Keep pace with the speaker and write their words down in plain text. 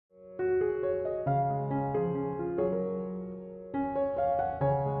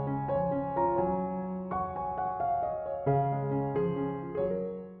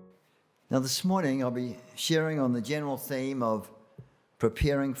this morning I'll be sharing on the general theme of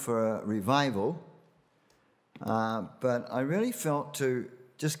preparing for a revival, but I really felt to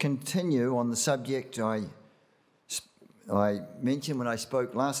just continue on the subject I mentioned when I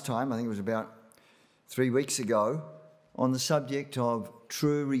spoke last time. I think it was about 3 weeks ago, on the subject of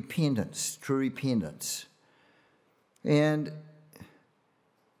true repentance. And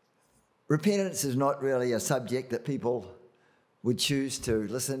repentance is not really a subject that people would choose to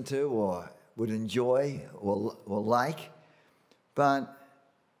listen to or would enjoy or like, but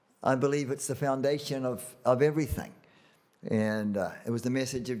I believe it's the foundation of everything. And it was the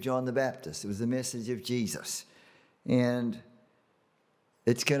message of John the Baptist. It was the message of Jesus. And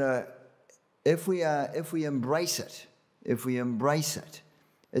it's going to, if we embrace it, it's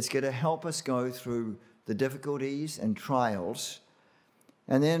going to help us go through the difficulties and trials.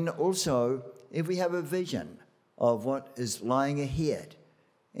 And then also, if we have a vision of what is lying ahead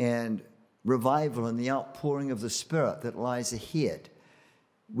and revival and the outpouring of the Spirit that lies ahead,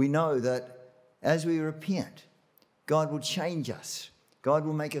 we know that as we repent, God will change us. God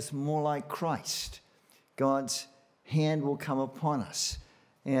will make us more like Christ. God's hand will come upon us.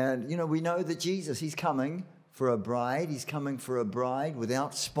 And, we know that Jesus, he's coming for a bride. He's coming for a bride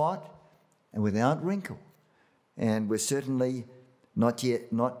without spot and without wrinkle. And we're certainly not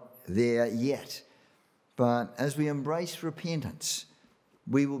there yet. But as we embrace repentance,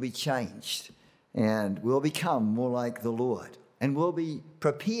 we will be changed and we'll become more like the Lord. And we'll be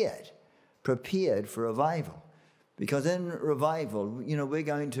prepared for revival. Because in revival, we're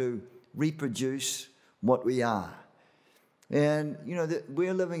going to reproduce what we are. And,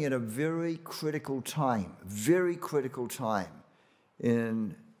 we're living at a very critical time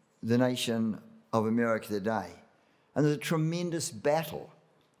in the nation of America today. And there's a tremendous battle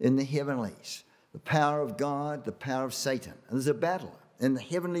in the heavenlies. The power of God, the power of Satan. And there's a battle in the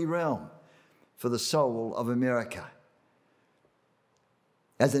heavenly realm for the soul of America.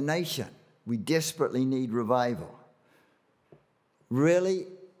 As a nation, we desperately need revival. Really,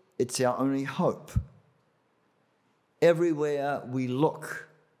 it's our only hope. Everywhere we look,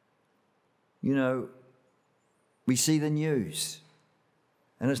 we see the news,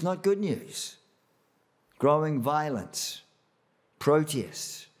 and it's not good news. Growing violence,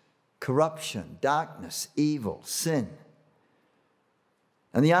 protests, corruption, darkness, evil, sin.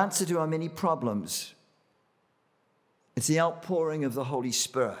 And the answer to our many problems, it's the outpouring of the Holy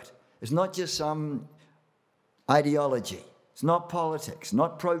Spirit. It's not just some ideology. It's not politics,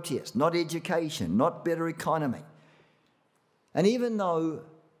 not protest, not education, not better economy. And even though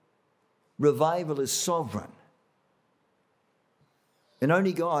revival is sovereign, and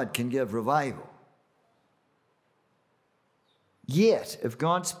only God can give revival, yet, if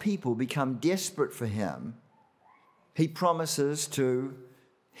God's people become desperate for him, he promises to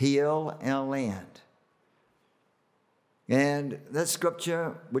heal our land. And that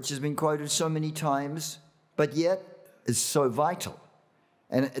scripture, which has been quoted so many times, but yet is so vital.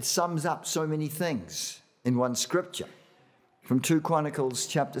 And it sums up so many things in one scripture. From 2 Chronicles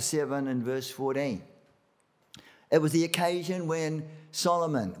chapter 7 and verse 14. It was the occasion when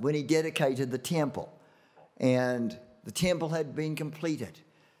Solomon, when he dedicated the temple, and the temple had been completed,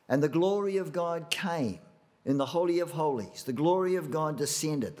 and the glory of God came in the Holy of Holies. The glory of God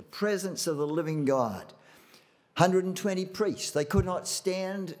descended, the presence of the living God. 120 priests, they could not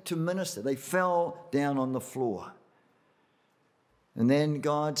stand to minister. They fell down on the floor. And then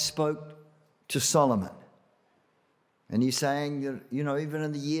God spoke to Solomon. And he's saying that, even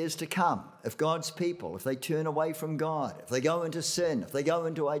in the years to come, if God's people, if they turn away from God, if they go into sin, if they go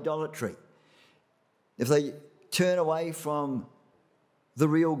into idolatry, if they turn away from the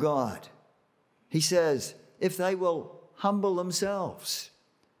real God, he says, if they will humble themselves,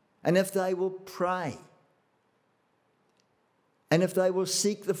 and if they will pray, and if they will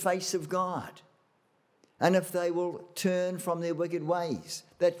seek the face of God, and if they will turn from their wicked ways,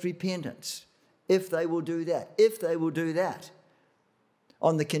 that's repentance. If they will do that,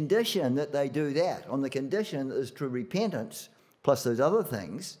 on the condition that they do that, on the condition that there's true repentance, plus those other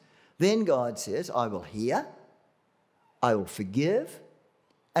things, then God says, I will hear, I will forgive,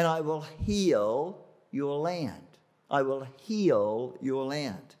 and I will heal your land. I will heal your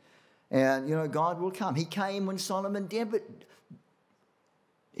land. And, God will come. He came when Solomon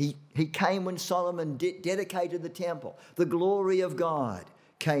dedicated the temple. The glory of God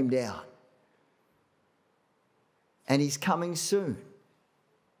came down. And he's coming soon.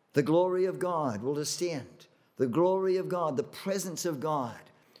 The glory of God will descend. The glory of God, the presence of God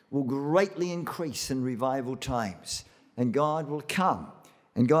will greatly increase in revival times. And God will come.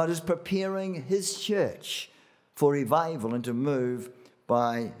 And God is preparing his church for revival and to move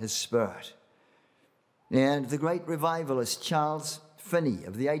by his Spirit. And the great revivalist Charles Finney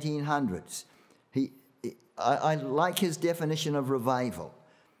of the 1800s, I like his definition of revival.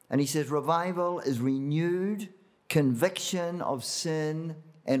 And he says, revival is renewed conviction of sin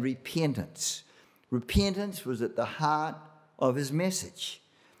and repentance. Repentance was at the heart of his message.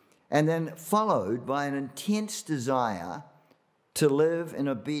 And then followed by an intense desire to live in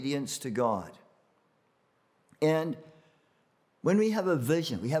obedience to God. And when we have a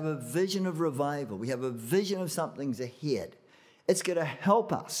vision of revival, we have a vision of something's ahead, it's going to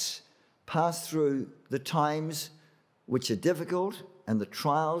help us pass through the times which are difficult and the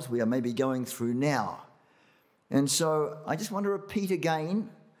trials we are maybe going through now. And so I just want to repeat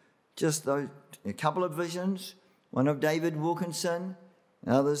again just a couple of visions, one of David Wilkinson,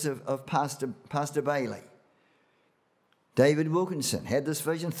 and others of Pastor Bailey. David Wilkinson had this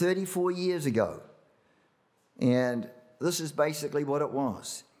vision 34 years ago, and this is basically what it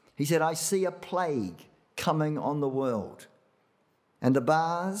was. He said, I see a plague coming on the world, and the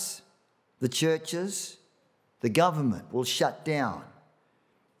bars, the churches, the government will shut down.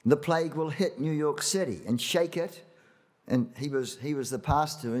 The plague will hit New York City and shake it. And he was the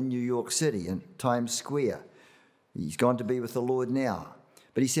pastor in New York City in Times Square. He's gone to be with the Lord now.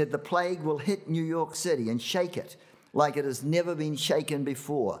 But he said the plague will hit New York City and shake it like it has never been shaken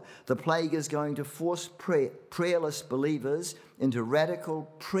before. The plague is going to force prayerless believers into radical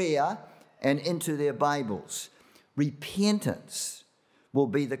prayer and into their Bibles. Repentance will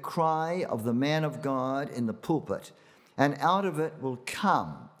be the cry of the man of God in the pulpit, and out of it will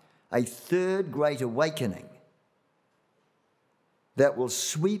come a third great awakening that will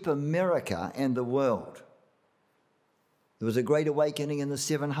sweep America and the world. There was a great awakening in the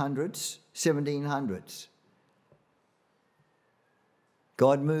 1700s.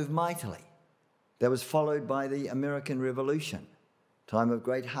 God moved mightily. That was followed by the American Revolution, time of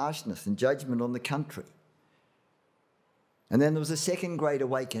great harshness and judgment on the country. And then there was a second great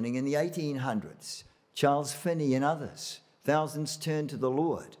awakening in the 1800s. Charles Finney and others. Thousands turned to the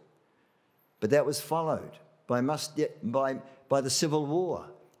Lord. But that was followed by the Civil War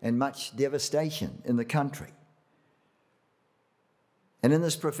and much devastation in the country. And in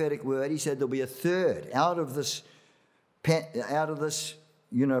this prophetic word, he said there'll be a third. Out of this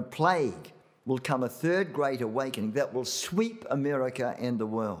plague will come a third great awakening that will sweep America and the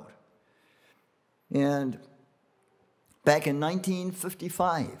world. And back in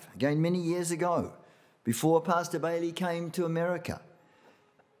 1955, again many years ago, before Pastor Bailey came to America,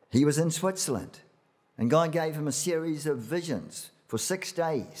 he was in Switzerland, and God gave him a series of visions for 6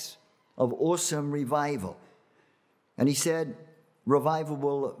 days of awesome revival. And he said, revival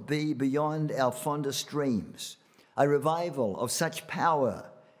will be beyond our fondest dreams, a revival of such power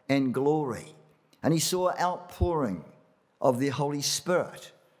and glory. And he saw outpouring of the Holy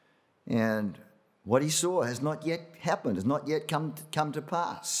Spirit. And what he saw has not yet happened, has not yet come to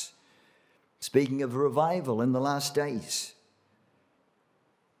pass. Speaking of revival in the last days.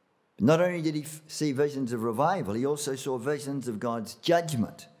 Not only did he see visions of revival, he also saw visions of God's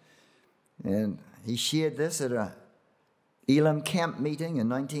judgment. And he shared this at a Elam camp meeting in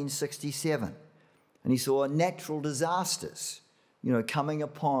 1967. And he saw natural disasters, coming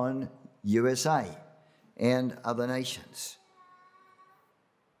upon USA and other nations.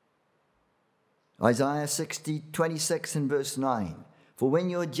 Isaiah 60:26 and verse 9. For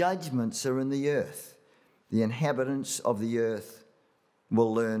when your judgments are in the earth, the inhabitants of the earth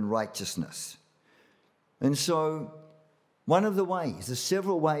will learn righteousness. And so, one of the ways, there's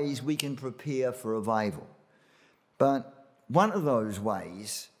several ways we can prepare for revival. But one of those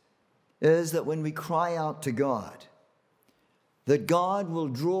ways is that when we cry out to God, that God will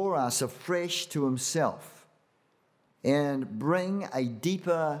draw us afresh to himself and bring a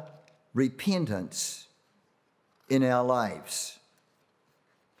deeper repentance in our lives.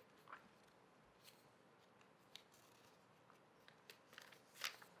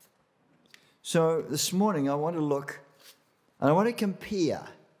 So this morning I want to look and I want to compare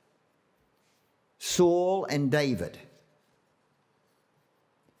Saul and David.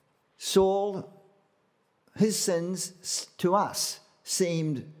 Saul, his sins to us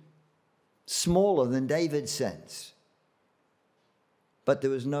seemed smaller than David's sins, but there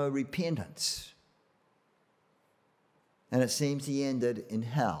was no repentance. And it seems he ended in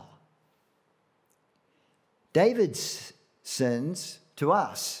hell. David's sins to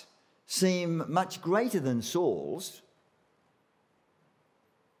us seem much greater than Saul's,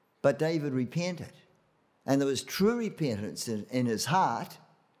 but David repented, and there was true repentance in his heart.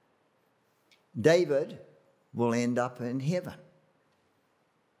 David will end up in heaven.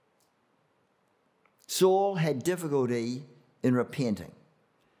 Saul had difficulty in repenting.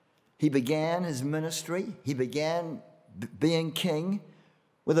 he began his ministry, he began being king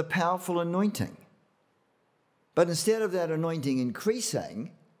with a powerful anointing. But instead of that anointing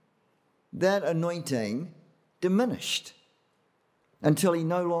increasing, that anointing diminished until he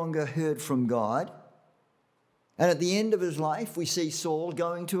no longer heard from God. And at the end of his life, we see Saul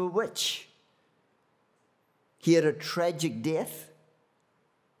going to a witch. He had a tragic death,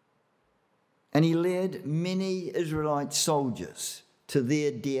 and he led many Israelite soldiers to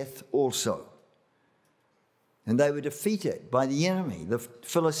their death also. And they were defeated by the enemy, the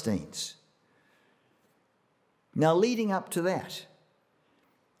Philistines. Now, leading up to that,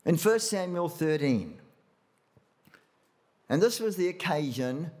 in 1 Samuel 13, and this was the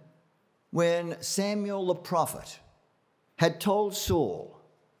occasion when Samuel the prophet had told Saul,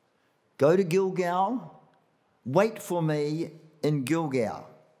 "Go to Gilgal, wait for me in Gilgal."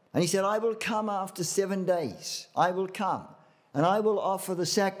 And he said, "I will come after 7 days. I will come, and I will offer the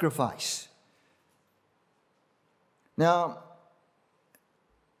sacrifice." Now,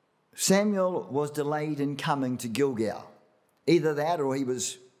 Samuel was delayed in coming to Gilgal. Either that or he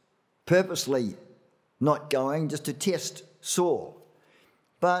was purposely not going just to test Saul.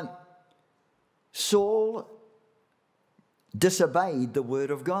 But Saul disobeyed the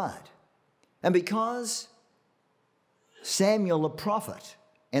word of God. And because Samuel the prophet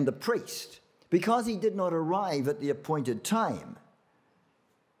and the priest, because he did not arrive at the appointed time,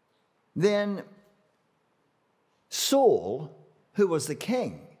 then Saul, who was the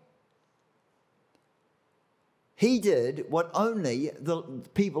king, he did what only the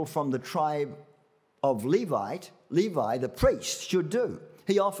people from the tribe of Levi, the priest, should do.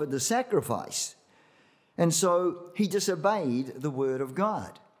 He offered the sacrifice. And so he disobeyed the word of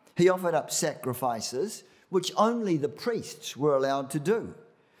God. He offered up sacrifices which only the priests were allowed to do.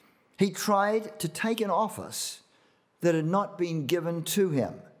 He tried to take an office that had not been given to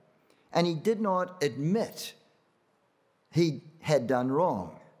him, and he did not admit he had done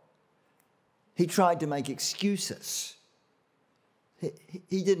wrong. He tried to make excuses.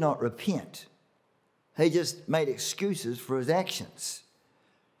 He did not repent. He just made excuses for his actions.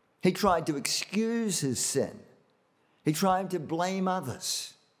 He tried to excuse his sin. He tried to blame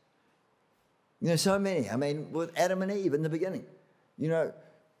others. So many. I mean, with Adam and Eve in the beginning.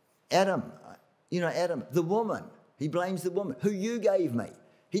 Adam, the woman. He blames the woman. Who you gave me.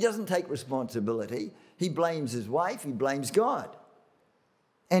 He doesn't take responsibility. He blames his wife. He blames God.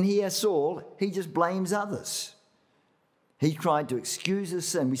 And here Saul, he just blames others. He tried to excuse his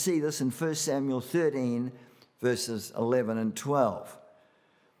sin. We see this in 1 Samuel 13, verses 11 and 12.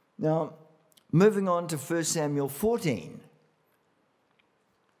 Now, moving on to 1 Samuel 14.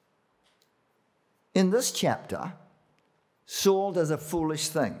 In this chapter, Saul does a foolish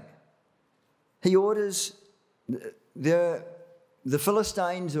thing. He orders, the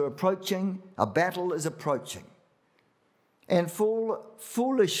Philistines are approaching, a battle is approaching. And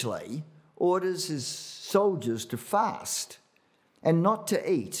foolishly orders his soldiers to fast and not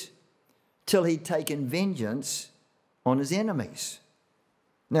to eat till he'd taken vengeance on his enemies.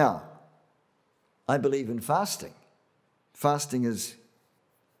 Now, I believe in fasting. Fasting is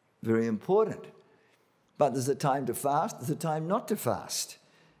very important. But there's a time to fast, there's a time not to fast.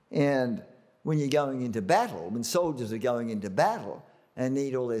 And when you're going into battle, when soldiers are going into battle and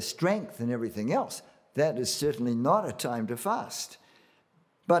need all their strength and everything else, that is certainly not a time to fast.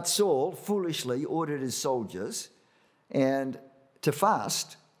 But Saul foolishly ordered his soldiers and to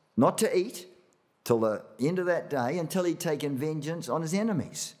fast, not to eat, till the end of that day, until he'd taken vengeance on his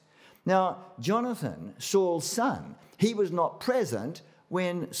enemies. Now, Jonathan, Saul's son, he was not present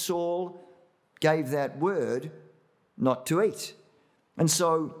when Saul gave that word not to eat. And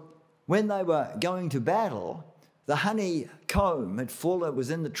so when they were going to battle, the honeycomb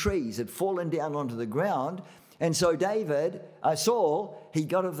was in the trees, had fallen down onto the ground. And so Saul, he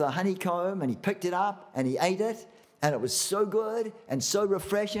got of the honeycomb and he picked it up and he ate it. And it was so good and so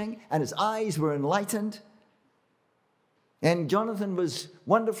refreshing, and his eyes were enlightened. And Jonathan was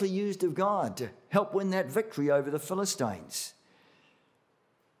wonderfully used of God to help win that victory over the Philistines.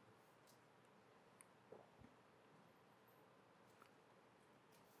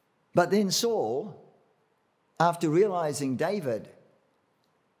 But then Saul, after realizing David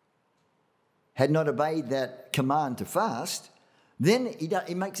had not obeyed that command to fast, then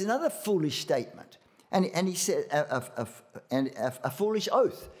he makes another foolish statement. And he said a foolish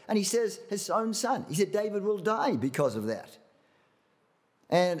oath. And he says his own son. He said David will die because of that.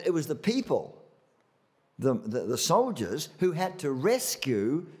 And it was the people, the soldiers, who had to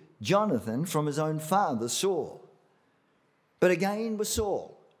rescue Jonathan from his own father, Saul. But again with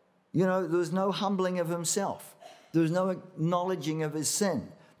Saul, there was no humbling of himself. There was no acknowledging of his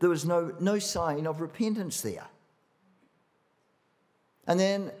sin. There was no sign of repentance there. And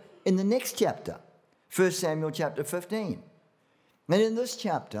then in the next chapter, 1 Samuel chapter 15, and in this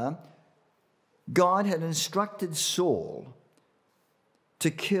chapter, God had instructed Saul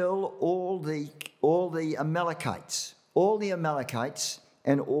to kill all the Amalekites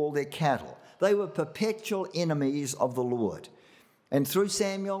and all their cattle. They were perpetual enemies of the Lord. And through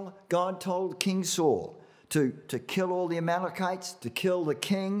Samuel, God told King Saul to kill all the Amalekites, to kill the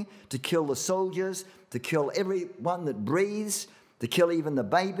king, to kill the soldiers, to kill everyone that breathes, to kill even the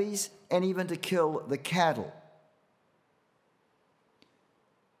babies, and even to kill the cattle.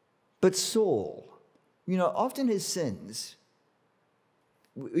 But Saul, often his sins,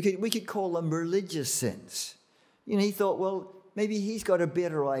 we could call them religious sins. He thought, well, maybe he's got a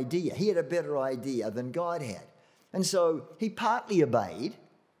better idea. He had a better idea than God had. And so he partly obeyed,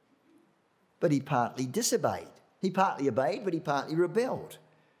 but he partly disobeyed. He partly obeyed, but he partly rebelled.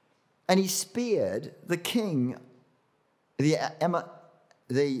 And he spared the king, the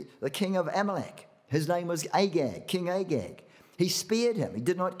king of Amalek. His name was Agag, King Agag. He spared him. He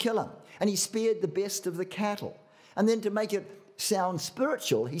did not kill him. And he spared the best of the cattle. And then to make it sound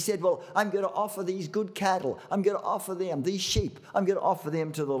spiritual, he said, well, I'm going to offer these good cattle. I'm going to offer them, these sheep. I'm going to offer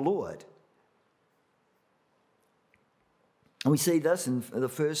them to the Lord. And we see this in the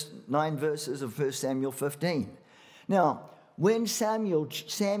first 9 verses of 1 Samuel 15. Now, when Samuel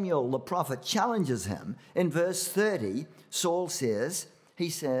the prophet challenges him, in verse 30, Saul says,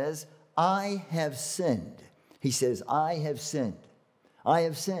 I have sinned. He says, I have sinned. I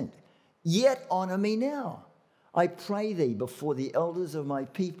have sinned. Yet honor me now. I pray thee before the elders of my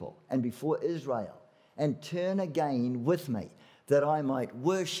people and before Israel, and turn again with me, that I might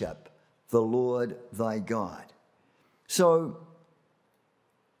worship the Lord thy God. So,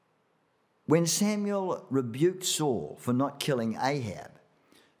 when Samuel rebuked Saul for not killing Ahab,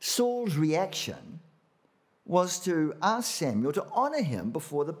 Saul's reaction was to ask Samuel to honor him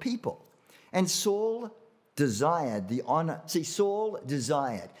before the people. And Saul desired the honor. See,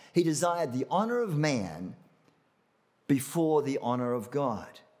 he desired the honor of man before the honor of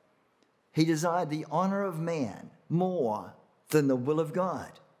God. He desired the honor of man more than the will of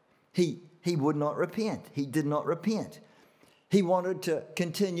God. He would not repent. He did not repent. He wanted to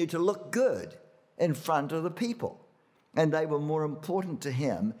continue to look good in front of the people, and they were more important to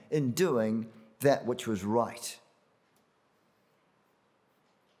him in doing that which was right.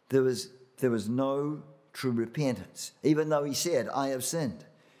 There was no true repentance, even though he said, I have sinned.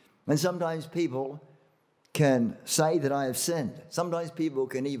 And sometimes people can say that I have sinned. Sometimes people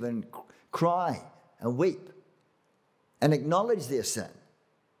can even cry and weep and acknowledge their sin,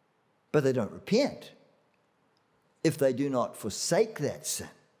 but they don't repent if they do not forsake that sin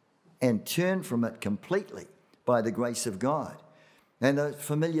and turn from it completely by the grace of God. And the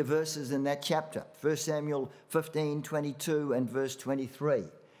familiar verses in that chapter, 1 Samuel 15, 22 and verse 23.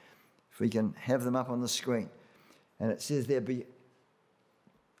 If we can have them up on the screen. And it says there,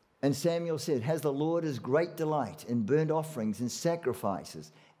 and Samuel said, has the Lord his great delight in burnt offerings and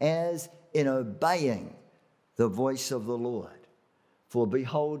sacrifices, as in obeying the voice of the Lord? For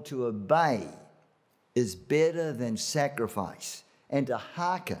behold, to obey is better than sacrifice, and to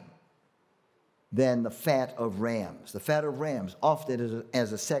hearken than the fat of rams. The fat of rams offered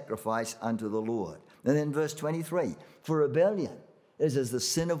as a sacrifice unto the Lord. And then verse 23, for rebellion is as the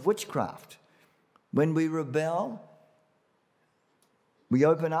sin of witchcraft. When we rebel, we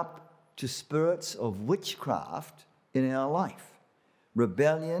open up to spirits of witchcraft in our life.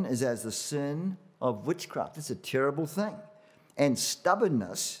 Rebellion is as the sin of witchcraft. It's a terrible thing. And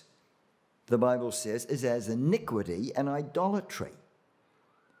stubbornness, the Bible says, is as iniquity and idolatry.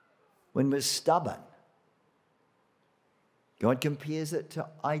 When we're stubborn, God compares it to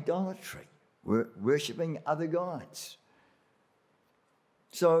idolatry. We're worshipping other gods.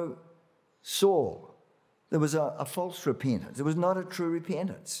 So, Saul, there was a false repentance. It was not a true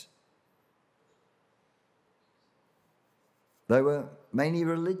repentance. They were mainly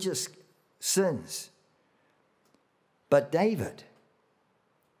religious sins. But David,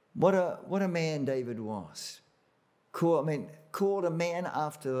 what a man David was. Called a man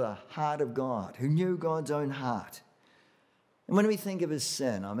after the heart of God, who knew God's own heart. And when we think of his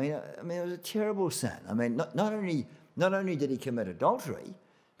sin, it was a terrible sin. Not only did he commit adultery,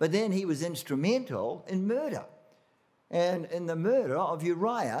 but then he was instrumental in murder, and in the murder of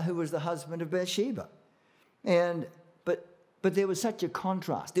Uriah, who was the husband of Bathsheba. But there was such a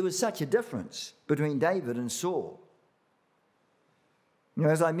contrast. There was such a difference between David and Saul.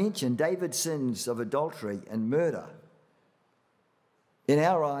 As I mentioned, David's sins of adultery and murder, in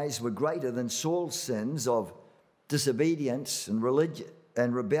our eyes, were greater than Saul's sins of disobedience and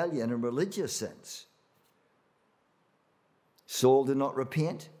and rebellion and religious sins. Saul did not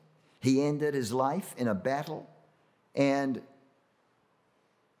repent. He ended his life in a battle, and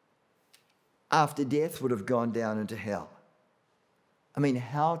after death would have gone down into hell. I mean,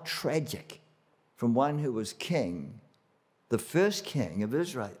 how tragic from one who was king, the first king of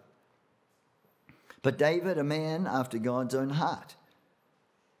Israel. But David, a man after God's own heart,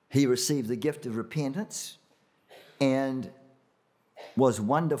 he received the gift of repentance and was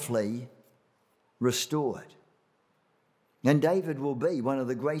wonderfully restored. And David will be one of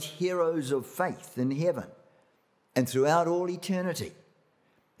the great heroes of faith in heaven and throughout all eternity.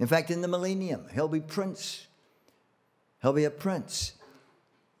 In fact, in the millennium, he'll be prince. He'll be a prince.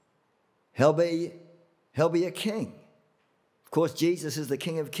 He'll be a king. Of course, Jesus is the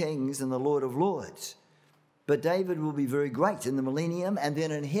King of Kings and the Lord of Lords. But David will be very great in the millennium and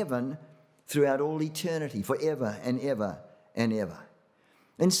then in heaven throughout all eternity, forever and ever and ever.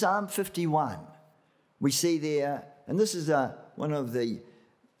 In Psalm 51, we see there, and this is one of the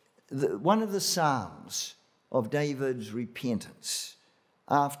Psalms of David's repentance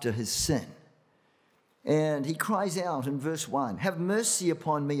after his sin. And he cries out in verse 1, "Have mercy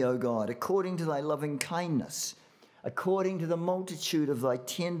upon me, O God, according to thy loving kindness, according to the multitude of thy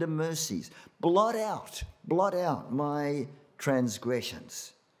tender mercies. Blot out my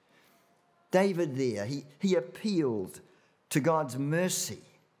transgressions." David there, he appealed to God's mercy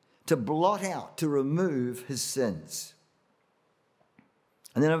to blot out, to remove his sins.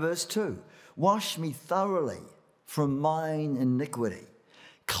 And then in verse 2, "Wash me thoroughly from mine iniquity.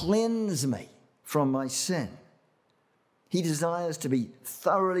 Cleanse me from my sin." He desires to be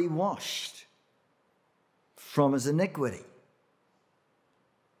thoroughly washed from his iniquity.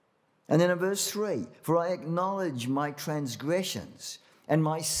 And then in verse 3, "For I acknowledge my transgressions, and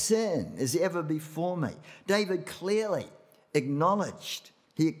my sin is ever before me." David clearly acknowledged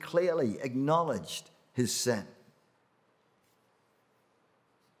his sin.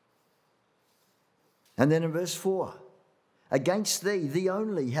 And then in verse 4, "Against thee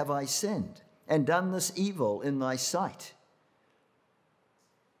only have I sinned, and done this evil in thy sight."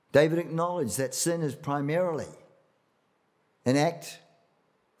 David acknowledged that sin is primarily an act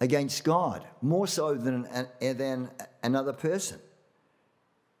against God, more so than another person.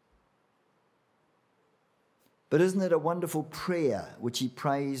 But isn't it a wonderful prayer which he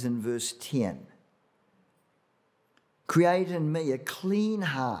prays in verse 10? "Create in me a clean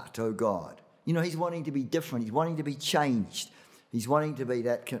heart, O God." You know, he's wanting to be different. He's wanting to be changed. He's wanting to be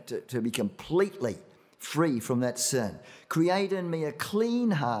to be completely free from that sin. "Create in me a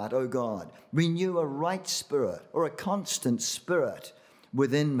clean heart, O God. Renew a right spirit," or a constant spirit,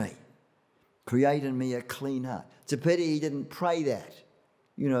 "within me." Create in me a clean heart. It's a pity he didn't pray that,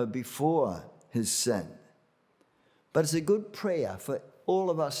 before his sin. But it's a good prayer for all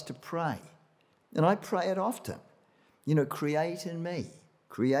of us to pray. And I pray it often. Create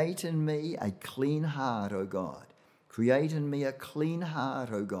in me a clean heart, O God. Create in me a clean heart,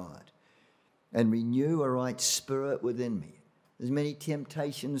 O God, and renew a right spirit within me. There's many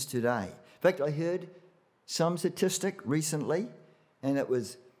temptations today. In fact, I heard some statistic recently, and it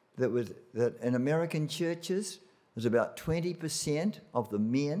was that in American churches, there's about 20% of the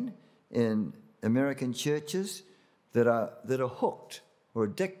men in American churches that are hooked or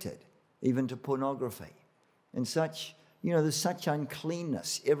addicted even to pornography. And such, there's such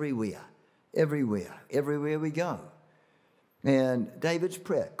uncleanness everywhere we go. And David's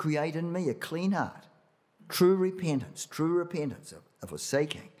prayer, "Create in me a clean heart," true repentance of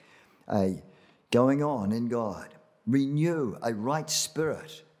forsaking, going on in God. "Renew a right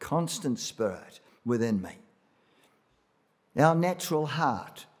spirit, constant spirit within me." Our natural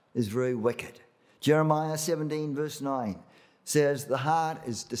heart is very wicked. Jeremiah 17 verse 9 says, "The heart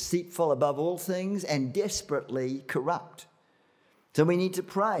is deceitful above all things and desperately corrupt." So we need to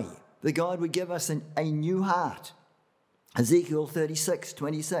pray that God would give us a new heart. Ezekiel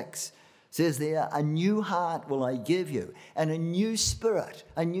 36:26 says there, "A new heart will I give you, and a new spirit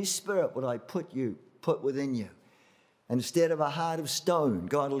will I put within you. And instead of a heart of stone,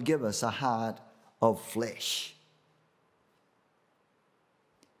 God will give us a heart of flesh."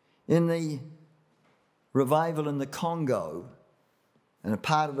 In the revival in the Congo, and a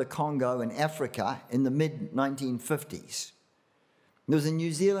part of the Congo in Africa in the mid-1950s, there was a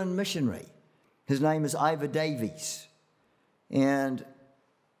New Zealand missionary. His name is Ivor Davies. And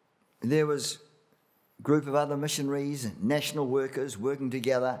there was a group of other missionaries and national workers working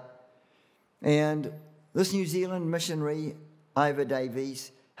together. And this New Zealand missionary, Ivor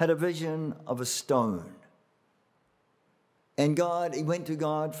Davies, had a vision of a stone. And he went to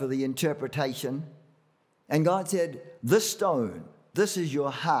God for the interpretation. And God said, "This stone this is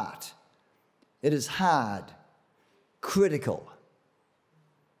your heart. It is hard, critical,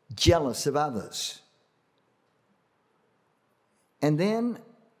 jealous of others. And then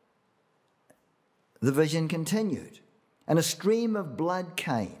the vision continued, and a stream of blood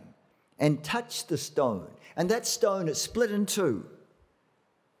came and touched the stone, and that stone, it split in two.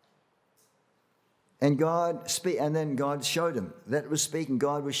 And then God showed him. That was speaking.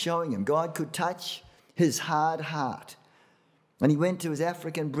 God was showing him. God could touch his hard heart. And he went to his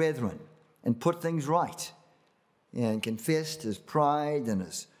African brethren and put things right, and confessed his pride and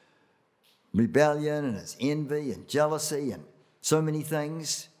his rebellion and his envy and jealousy and so many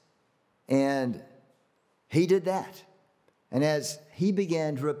things. And he did that. And as he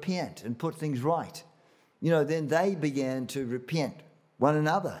began to repent and put things right, then they began to repent one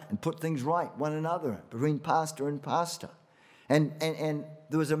another and put things right one another between pastor and pastor. And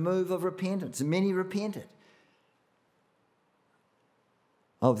there was a move of repentance, and many repented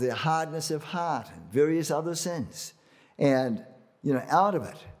of their hardness of heart and various other sins. And, out of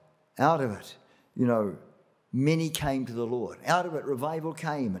it, many came to the Lord. Out of it, revival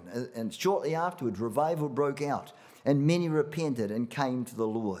came. And shortly afterwards, revival broke out. And many repented and came to the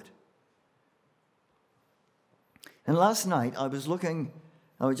Lord. And last night, I was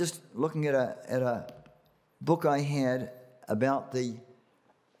just looking at a book I had about the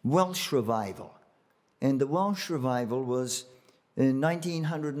Welsh revival. And the Welsh revival was in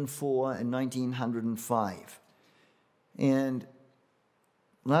 1904 and 1905. And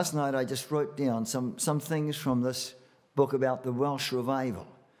last night I just wrote down some things from this book about the Welsh revival.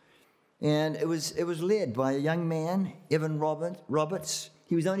 And it was led by a young man, Evan Roberts.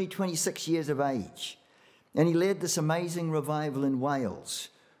 He was only 26 years of age. And he led this amazing revival in Wales,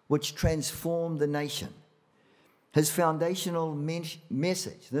 which transformed the nation. His foundational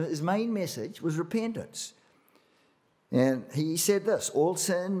message, his main message, was repentance. And he said this: all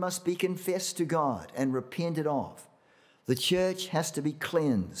sin must be confessed to God and repented of. The church has to be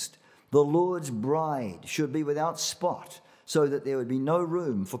cleansed. The Lord's bride should be without spot, so that there would be no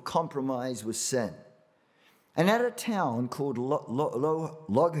room for compromise with sin. And at a town called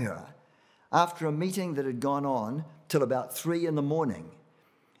Loghera, after a meeting that had gone on till about 3 a.m,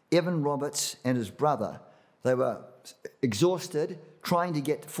 Evan Roberts and his brother, they were exhausted, trying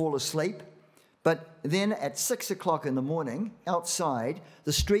to fall asleep. But then at 6 o'clock in the morning, outside,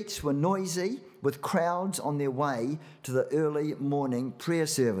 the streets were noisy with crowds on their way to the early morning prayer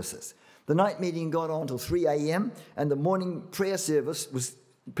services. The night meeting got on till 3 a.m. and the morning prayer service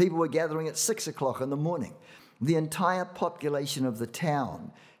people were gathering at 6 o'clock in the morning. The entire population of the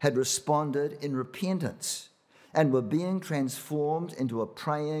town had responded in repentance and were being transformed into a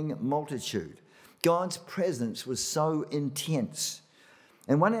praying multitude. God's presence was so intense.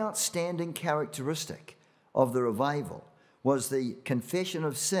 And one outstanding characteristic of the revival was the confession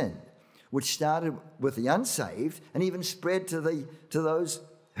of sin, which started with the unsaved and even spread to those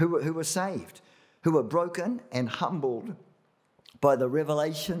who were saved, who were broken and humbled by the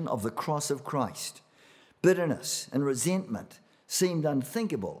revelation of the cross of Christ. Bitterness and resentment seemed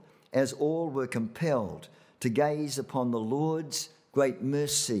unthinkable, as all were compelled to gaze upon the Lord's great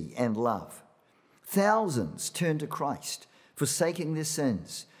mercy and love. Thousands turned to Christ, forsaking their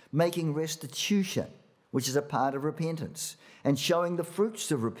sins, making restitution, which is a part of repentance, and showing the fruits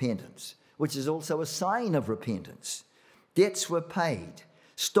of repentance, which is also a sign of repentance. Debts were paid,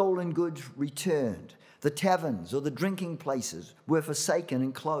 stolen goods returned, the taverns or the drinking places were forsaken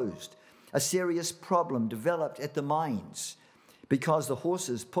and closed. A serious problem developed at the mines because the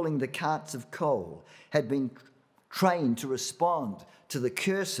horses pulling the carts of coal had been trained to respond to the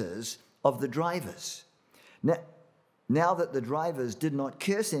curses of the drivers. Now that the drivers did not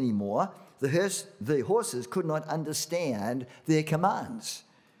curse anymore, the horses could not understand their commands.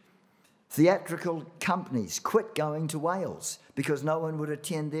 Theatrical companies quit going to Wales because no one would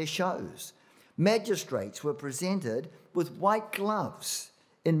attend their shows. Magistrates were presented with white gloves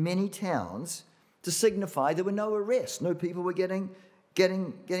in many towns to signify there were no arrests. No people were getting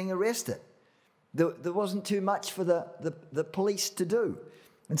arrested. There wasn't too much for the police to do.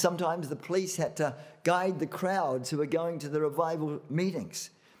 And sometimes the police had to guide the crowds who were going to the revival meetings.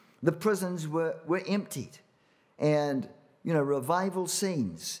 The prisons were emptied. And, revival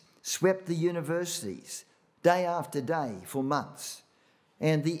scenes swept the universities day after day for months.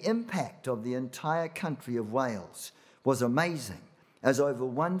 And the impact of the entire country of Wales was amazing, as over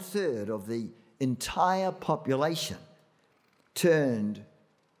 1/3 of the entire population turned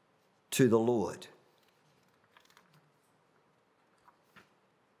to the Lord.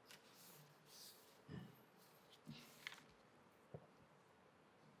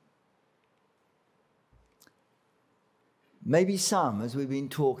 maybe some, as we've been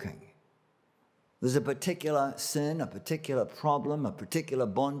talking, there's a particular sin, a particular problem, a particular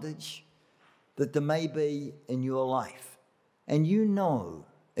bondage that there may be in your life. And you know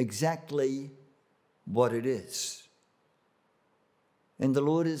exactly what it is. And the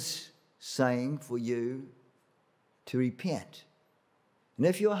Lord is saying for you to repent. And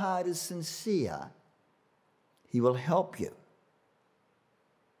if your heart is sincere, He will help you.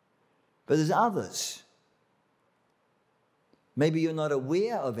 But there's others. Maybe you're not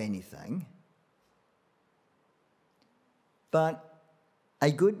aware of anything, but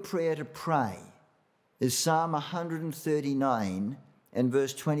a good prayer to pray is Psalm 139 and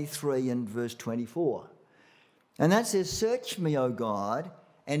verse 23 and verse 24. And that says, "Search me, O God,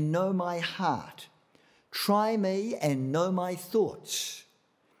 and know my heart. Try me and know my thoughts,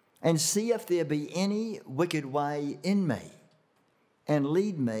 and see if there be any wicked way in me, and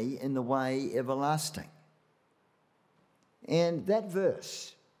lead me in the way everlasting." And that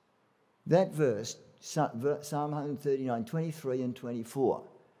verse, Psalm 139, 23 and 24,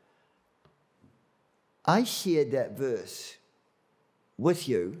 I shared that verse with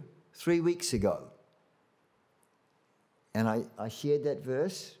you 3 weeks ago. And I shared that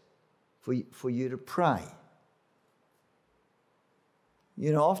verse for you to pray.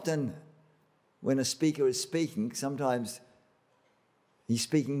 You know, often when a speaker is speaking, sometimes he's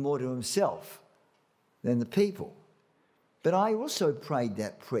speaking more to himself than the people. But I also prayed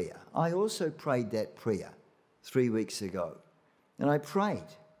that prayer. I also prayed that prayer 3 weeks ago. And I prayed,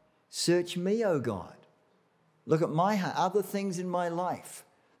 "Search me, O God. Look at my heart, other things in my life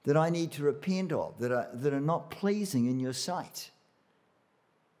that I need to repent of, that are not pleasing in your sight."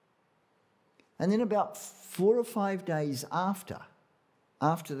 And then about 4 or 5 days after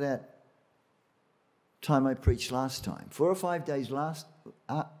that time I preached last time, 4 or 5 days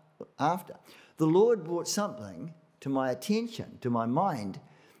after, the Lord brought something to my attention, to my mind,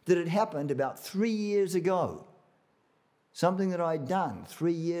 that had happened about 3 years ago. Something that I'd done about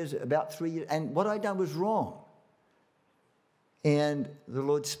 3 years, and what I'd done was wrong. And the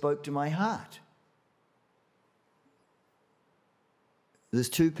Lord spoke to my heart. There's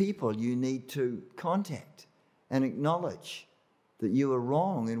 2 people you need to contact and acknowledge that you were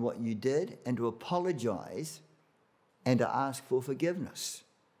wrong in what you did, and to apologize and to ask for forgiveness.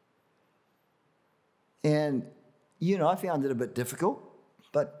 And, you know, I found it a bit difficult,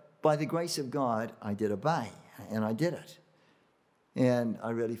 but by the grace of God, I did obey, and I did it. And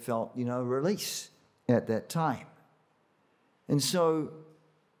I really felt, release at that time. And so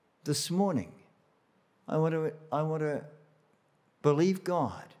this morning, I want to believe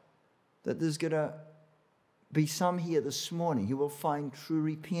God that there's going to be some here this morning who will find true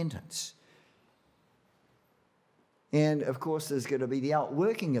repentance. And, of course, there's going to be the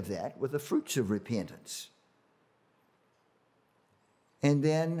outworking of that with the fruits of repentance. And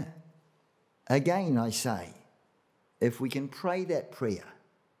then, again, I say, if we can pray that prayer,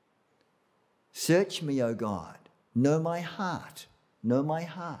 "Search me, O God, know my heart,"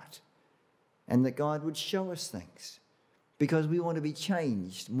 and that God would show us things, because we want to be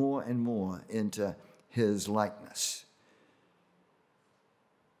changed more and more into His likeness.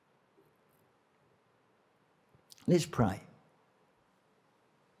 Let's pray.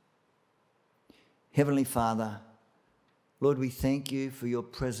 Heavenly Father, Lord, we thank you for your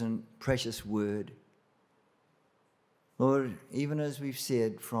present precious word. Lord, even as we've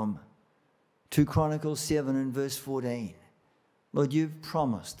said from 2 Chronicles 7 and verse 14, Lord, you've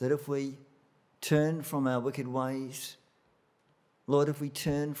promised that if we turn from our wicked ways, Lord, if we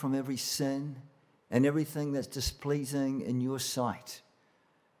turn from every sin and everything that's displeasing in your sight,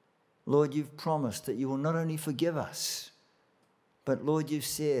 Lord, you've promised that you will not only forgive us, but Lord, you've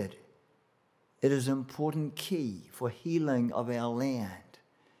said it is an important key for healing of our land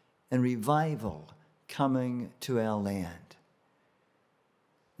and revival coming to our land.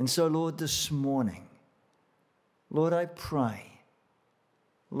 And so, Lord, this morning, Lord, I pray,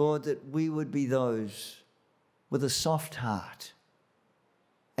 Lord, that we would be those with a soft heart,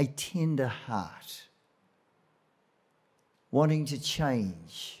 a tender heart, wanting to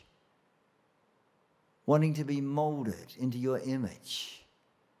change, wanting to be molded into your image,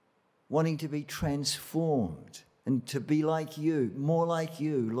 wanting to be transformed and to be like you, more like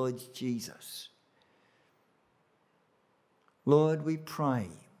you, Lord Jesus. Lord, we pray,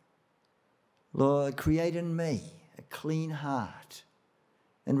 Lord, create in me a clean heart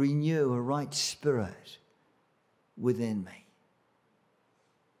and renew a right spirit within me.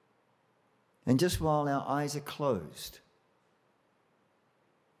 And just while our eyes are closed,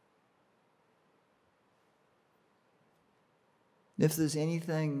 if there's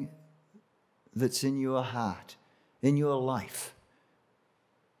anything that's in your heart, in your life.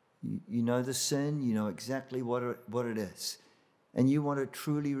 You know the sin, you know exactly what it is, and you want to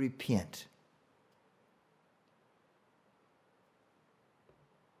truly repent.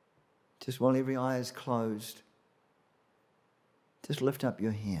 Just while every eye is closed, just lift up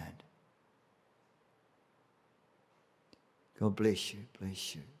your hand. God bless you,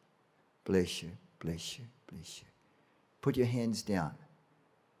 bless you, bless you, bless you, bless you. Put your hands down.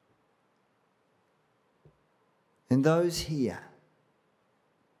 And those here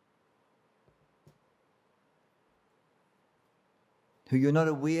who you're not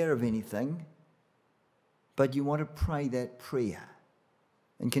aware of anything, but you want to pray that prayer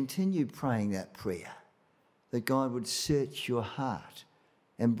and continue praying that prayer, that God would search your heart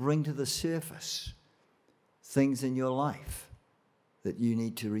and bring to the surface things in your life that you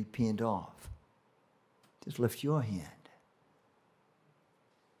need to repent of. Just lift your hand.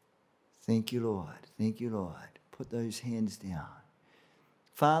 Thank you, Lord. Thank you, Lord. Put those hands down.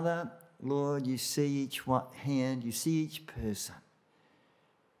 Father, Lord, you see each hand, you see each person.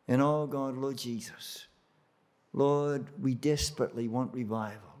 And oh God, Lord Jesus, Lord, we desperately want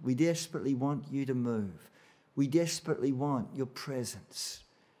revival. We desperately want you to move. We desperately want your presence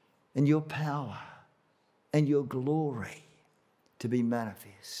and your power and your glory to be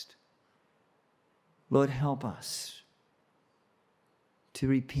manifest. Lord, help us to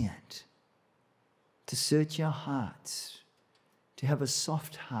repent, to search our hearts, to have a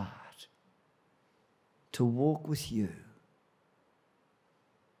soft heart, to walk with you.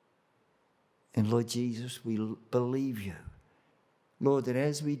 And Lord Jesus, we believe you, Lord, that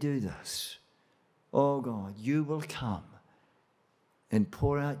as we do this, oh God, you will come and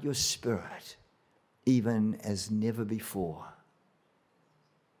pour out your Spirit even as never before.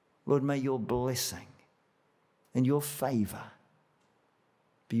 Lord, may your blessing and your favor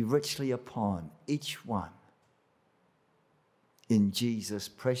be richly upon each one. In Jesus'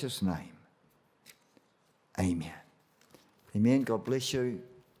 precious name, amen. Amen. God bless you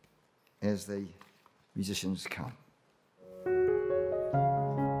as the musicians come.